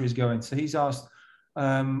battery is going. So he's asked,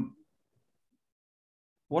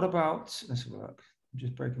 what about, let's work. I'm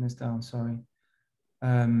just breaking this down, sorry.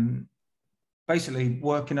 Basically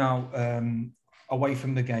working out away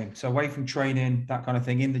from the game. So away from training, that kind of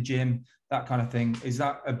thing, in the gym, that kind of thing. Is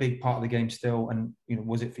that a big part of the game still? And,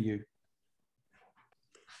 was it for you?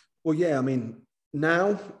 Well, yeah, I mean,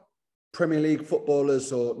 now Premier League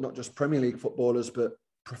footballers, or not just Premier League footballers, but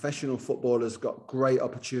professional footballers got great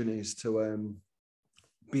opportunities to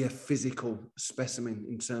be a physical specimen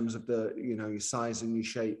in terms of your size and your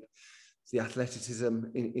shape, the athleticism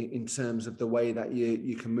in terms of the way that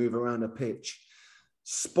you can move around a pitch.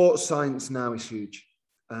 Sports science now is huge.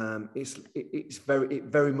 It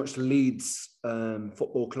very much leads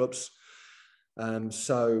football clubs.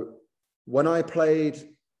 So when I played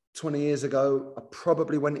 20 years ago, I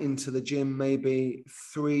probably went into the gym maybe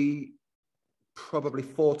 3, probably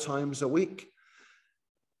 4 times a week.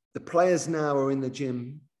 The players now are in the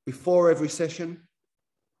gym before every session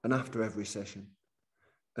and after every session.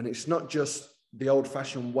 And it's not just the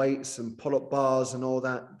old-fashioned weights and pull-up bars and all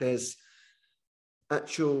that. There's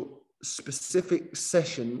actual specific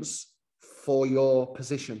sessions for your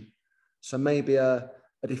position. So maybe a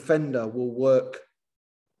defender will work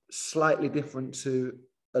slightly different to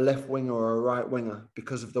a left winger or a right winger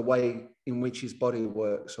because of the way in which his body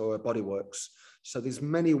works or her body works. So there's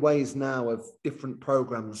many ways now of different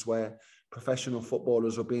programs where professional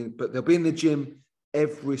footballers but they'll be in the gym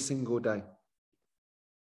every single day.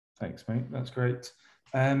 Thanks, mate. That's great.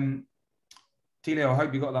 Tilio, I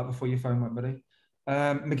hope you got that before your phone went, buddy.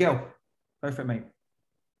 Miguel, go for it, mate.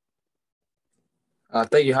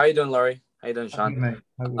 Thank you. How you doing, Laurie? How you doing, Shaun? Mate.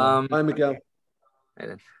 Hi, Miguel.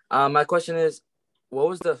 My question is, what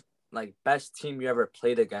was the best team you ever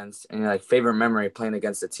played against, and your favorite memory playing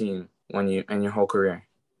against the team in your whole career?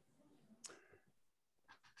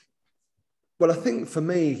 Well, I think for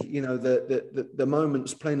me, the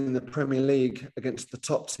moments playing in the Premier League against the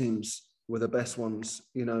top teams were the best ones.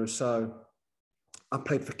 So I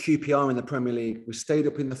played for QPR in the Premier League. We stayed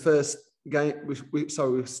up in the first game. We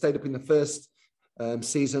stayed up in the first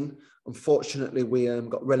season. Unfortunately, we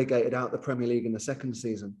got relegated out of the Premier League in the second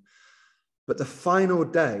season. But the final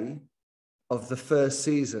day of the first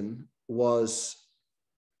season was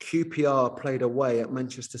QPR played away at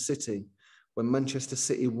Manchester City when Manchester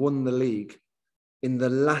City won the league in the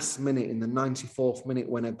last minute, in the 94th minute,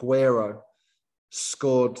 when Aguero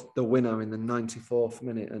scored the winner in the 94th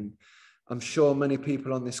minute. And I'm sure many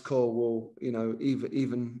people on this call will,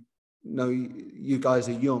 even know you guys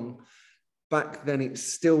are young. Back then, it's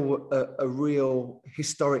still a real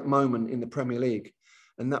historic moment in the Premier League.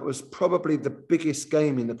 And that was probably the biggest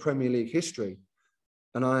game in the Premier League history.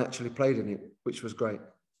 And I actually played in it, which was great.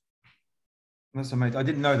 That's amazing. I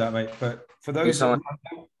didn't know that, mate. But for those,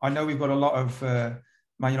 I know we've got a lot of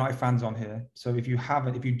Man United fans on here. So if you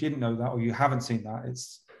didn't know that, or you haven't seen that,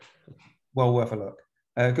 it's well worth a look.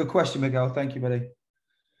 Good question, Miguel. Thank you, buddy.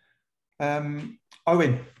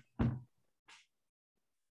 Owen.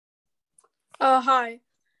 Hi.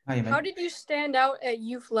 Hey, mate. How did you stand out at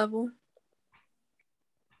youth level?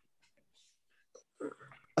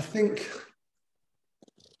 I think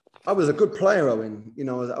I was a good player, Owen.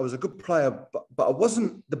 I was a good player, but I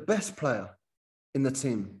wasn't the best player in the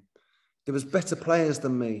team. There was better players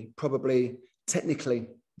than me. Probably technically,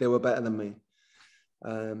 they were better than me.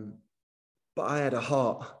 But I had a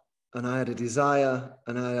heart, and I had a desire,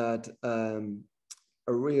 and I had a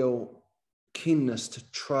real keenness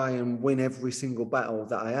to try and win every single battle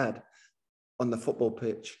that I had on the football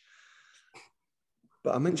pitch.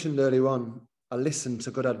 But I mentioned earlier on, I listened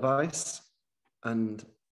to good advice, and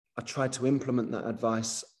I tried to implement that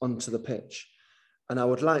advice onto the pitch. And I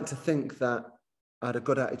would like to think that I had a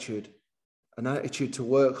good attitude, an attitude to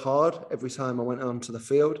work hard every time I went onto the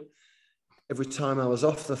field. Every time I was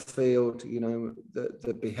off the field,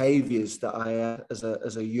 the behaviours that I had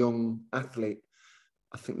as a young athlete,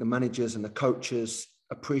 I think the managers and the coaches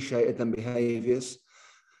appreciated them behaviours.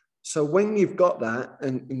 So when you've got that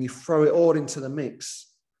and you throw it all into the mix,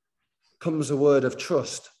 comes a word of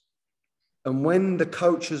trust. And when the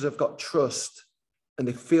coaches have got trust and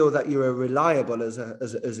they feel that you're reliable as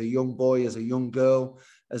a young boy, as a young girl,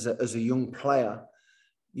 as a young player,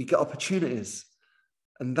 you get opportunities.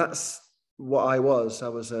 And that's what I was. I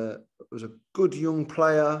was a good young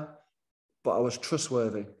player, but I was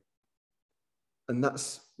trustworthy. And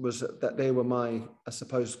that they were my, I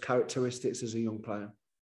suppose, characteristics as a young player.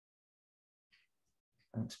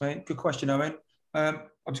 Thanks, mate. Good question, Owen. I'm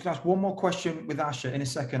just going to ask one more question with Asher in a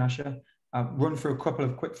second, Asher. I'll run through a couple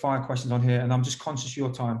of quick fire questions on here, and I'm just conscious of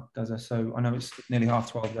your time, Deza. So I know it's nearly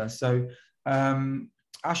 12:30 there. So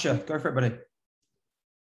Asher, go for it, buddy.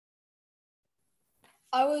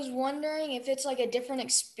 I was wondering if it's a different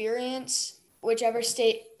experience, whichever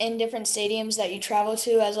state in different stadiums that you travel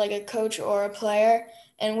to as a coach or a player,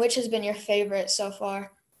 and which has been your favorite so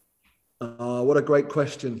far? What a great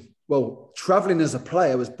question. Well, traveling as a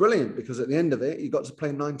player was brilliant because at the end of it, you got to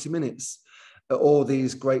play 90 minutes at all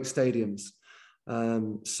these great stadiums.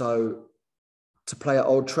 So to play at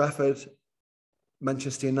Old Trafford,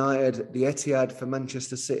 Manchester United, the Etihad for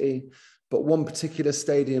Manchester City, but one particular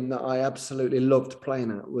stadium that I absolutely loved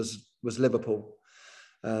playing at was Liverpool.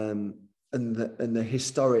 And the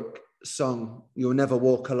historic song, "You'll Never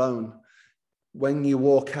Walk Alone." When you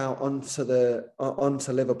walk out onto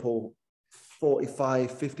Liverpool,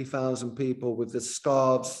 45, 50,000 people with the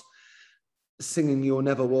scarves singing "You'll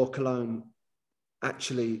Never Walk Alone"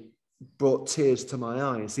 actually brought tears to my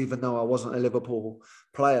eyes, even though I wasn't a Liverpool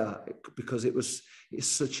player, because it's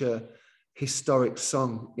such a historic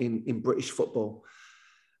song in British football.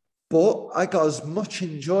 But I got as much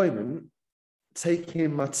enjoyment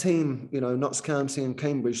taking my team, Notts County and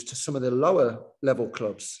Cambridge, to some of the lower level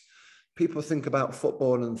clubs. People think about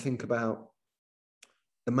football and think about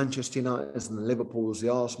the Manchester Uniteds and the Liverpools, the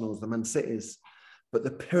Arsenals, the Man Cities, but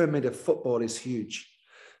the pyramid of football is huge.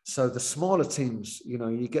 So the smaller teams,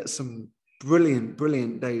 you get some brilliant,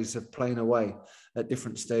 brilliant days of playing away at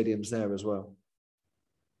different stadiums there as well.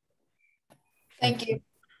 Thank you.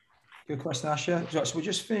 Good question, Asher. So we'll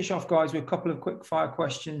just finish off, guys, with a couple of quick fire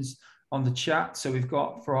questions on the chat. So we've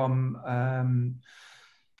got from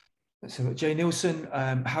So, Jay Nielsen,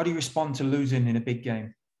 how do you respond to losing in a big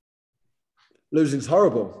game? Losing's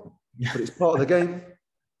horrible, but it's part of the game.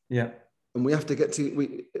 Yeah. And we have to get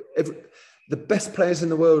to the best players in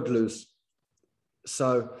the world lose.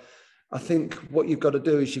 So I think what you've got to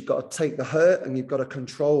do is you've got to take the hurt and you've got to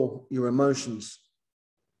control your emotions.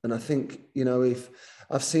 And I think, you know, if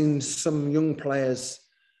I've seen some young players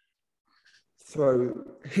throw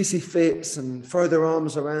hissy fits and throw their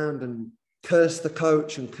arms around and curse the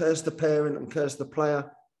coach and curse the parent and curse the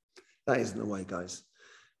player, that isn't the way, guys.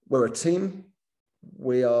 We're a team.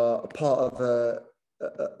 We are a part of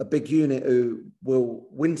a big unit who will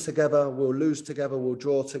win together, will lose together, will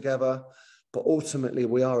draw together. But ultimately,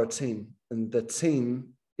 we are a team. And the team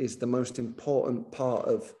is the most important part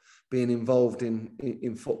of being involved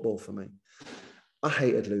in football for me. I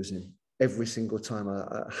hated losing every single time.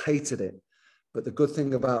 I hated it. But the good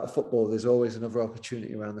thing about football, there's always another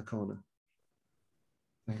opportunity around the corner.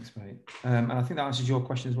 Thanks, mate. And I think that answers your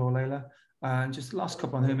question as well, Layla. And just the last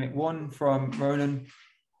couple on here, mate. One from Ronan.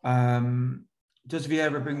 Does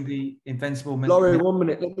Vieira bring the invincible... Laurie, 1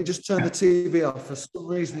 minute. Let me just turn the TV off. For some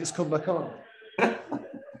reason, it's come back on.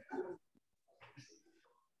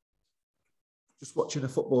 Just watching a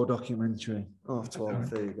football documentary. 12:30.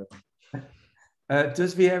 There you go.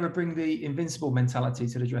 Does Vieira bring the invincible mentality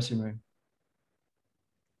to the dressing room?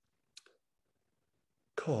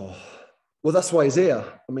 Oh, well, that's why he's here.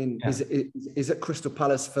 I mean, he's at Crystal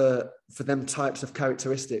Palace for them types of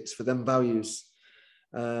characteristics, for them values.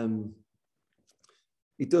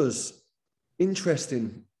 He does.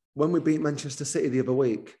 Interesting. When we beat Manchester City the other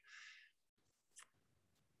week,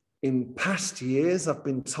 in past years, I've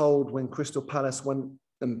been told when Crystal Palace went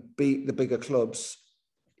and beat the bigger clubs,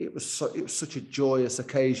 it was such a joyous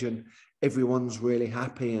occasion. Everyone's really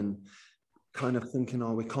happy and kind of thinking,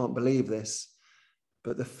 oh, we can't believe this.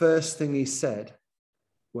 But the first thing he said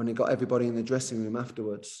when he got everybody in the dressing room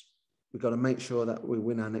afterwards, we've got to make sure that we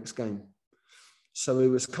win our next game. So it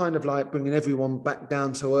was kind of like bringing everyone back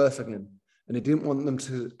down to earth again. And he didn't want them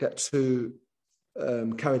to get too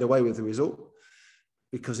carried away with the result,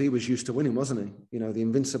 because he was used to winning, wasn't he? You know, the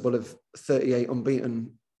invincible of 38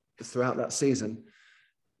 unbeaten throughout that season.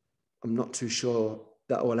 I'm not too sure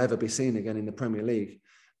that will ever be seen again in the Premier League.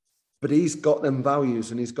 But he's got them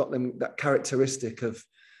values and he's got them that characteristic of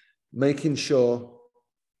making sure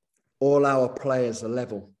all our players are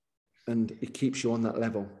level, and it keeps you on that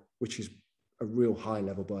level, which is a real high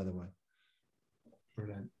level, by the way.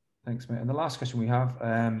 Brilliant. Thanks, mate. And the last question we have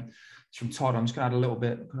is from Todd. I'm just going to add a little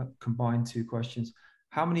bit, combine two questions.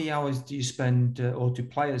 How many hours do you spend or do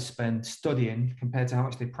players spend studying compared to how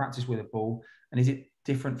much they practice with a ball? And is it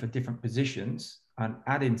different for different positions? And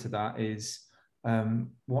adding to that is,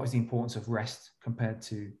 what is the importance of rest compared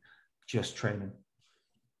to just training?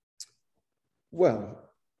 Well,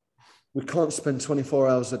 we can't spend 24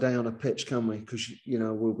 hours a day on a pitch, can we? Because, you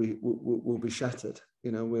know, we'll be shattered.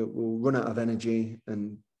 You know, we'll run out of energy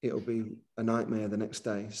and it'll be a nightmare the next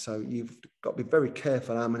day. So you've got to be very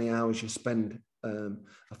careful how many hours you spend.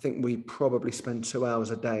 I think we probably spend 2 hours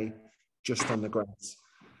a day just on the grass.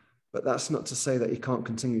 But that's not to say that you can't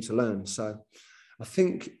continue to learn. So I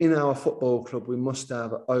think in our football club, we must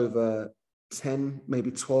have over 10,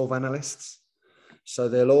 maybe 12 analysts. So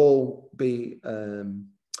they'll all be,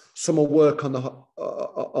 some will work on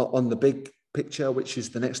the big picture, which is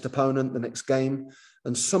the next opponent, the next game,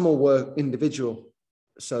 and some will work individual.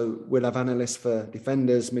 So we'll have analysts for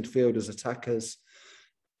defenders, midfielders, attackers.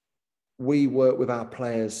 We work with our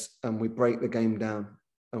players and we break the game down,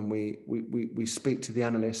 and we speak to the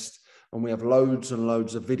analyst, and we have loads and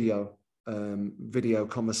loads of video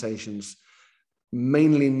conversations,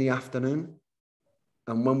 mainly in the afternoon.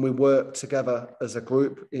 And when we work together as a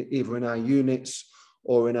group, either in our units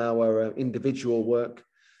or in our individual work,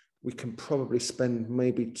 we can probably spend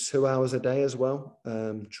maybe 2 hours a day as well,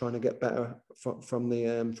 trying to get better from the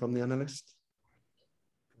analyst.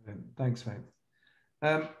 Thanks, mate.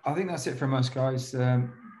 I think that's it from us, guys.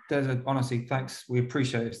 Honestly, thanks. We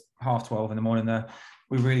appreciate it. It's 12:30 in the morning there.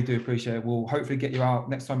 We really do appreciate it. We'll hopefully get you out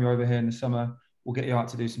next time you're over here in the summer. We'll get you out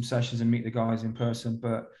to do some sessions and meet the guys in person.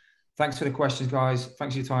 But thanks for the questions, guys.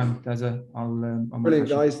 Thanks for your time, Deza. Brilliant,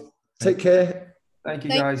 guys. Take care. Thank you,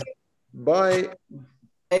 guys. Bye.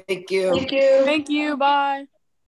 Thank you. Thank you. Bye.